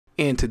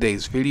In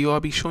today's video, I'll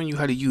be showing you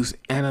how to use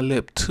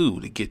Anilip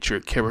 2 to get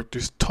your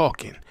characters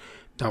talking.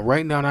 Now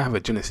right now I have a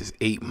Genesis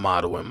 8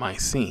 model in my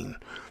scene.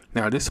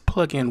 Now this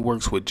plugin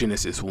works with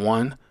Genesis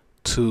 1,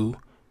 2,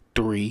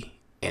 3,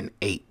 and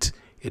 8.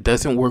 It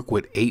doesn't work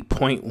with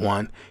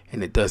 8.1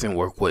 and it doesn't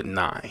work with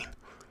 9.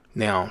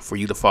 Now for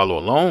you to follow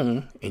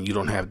along and you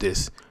don't have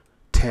this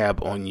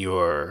tab on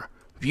your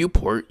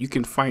viewport, you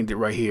can find it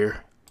right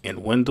here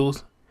in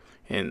Windows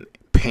and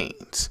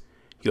Panes.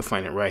 You'll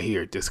find it right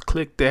here. Just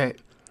click that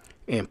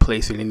and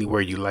place it anywhere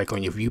you like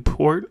on your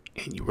viewport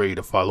and you're ready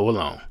to follow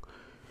along.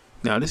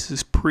 Now this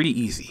is pretty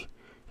easy.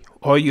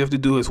 All you have to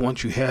do is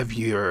once you have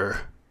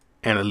your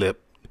Anilip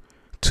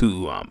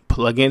to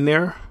plug in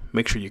there,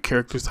 make sure your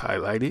character's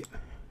highlighted.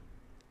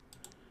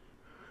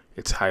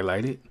 It's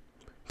highlighted.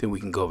 Then we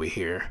can go over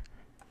here.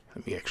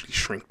 Let me actually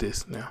shrink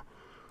this now.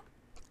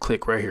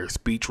 Click right here,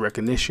 speech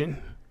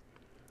recognition.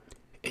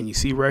 And you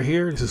see right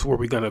here, this is where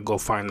we're gonna go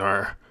find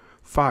our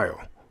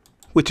file,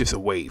 which is a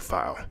WAV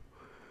file.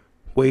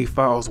 WAV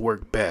files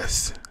work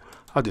best.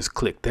 I'll just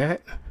click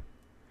that,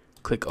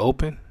 click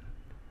open,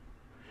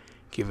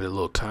 give it a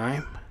little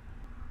time.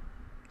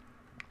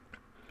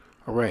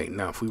 Alright,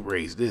 now if we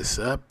raise this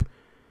up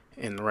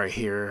and right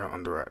here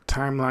under our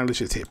timeline, let's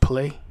just hit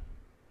play.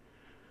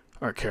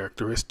 Our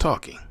character is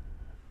talking.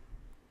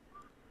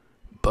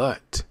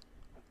 But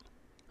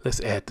let's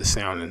add the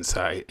sound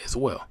inside as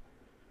well.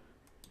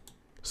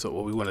 So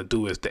what we want to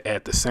do is to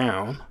add the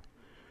sound,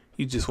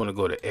 you just want to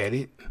go to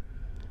edit,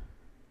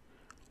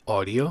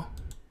 audio,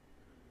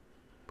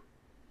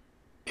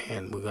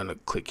 and we're going to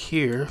click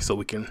here so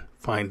we can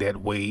find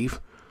that wave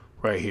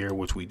right here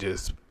which we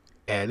just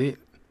added.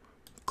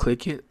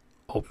 Click it,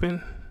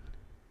 open.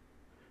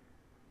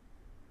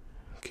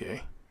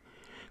 Okay,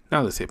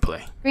 now let's hit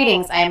play.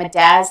 Greetings, I am a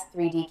Daz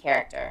 3D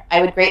character.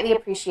 I would greatly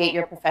appreciate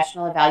your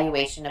professional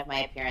evaluation of my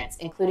appearance,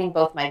 including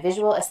both my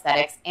visual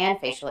aesthetics and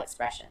facial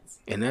expressions.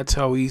 And that's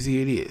how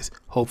easy it is.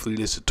 Hopefully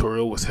this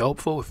tutorial was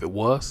helpful. If it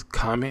was,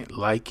 comment,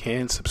 like,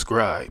 and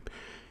subscribe.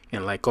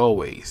 And like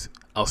always,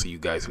 I'll see you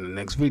guys in the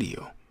next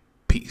video.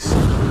 Peace.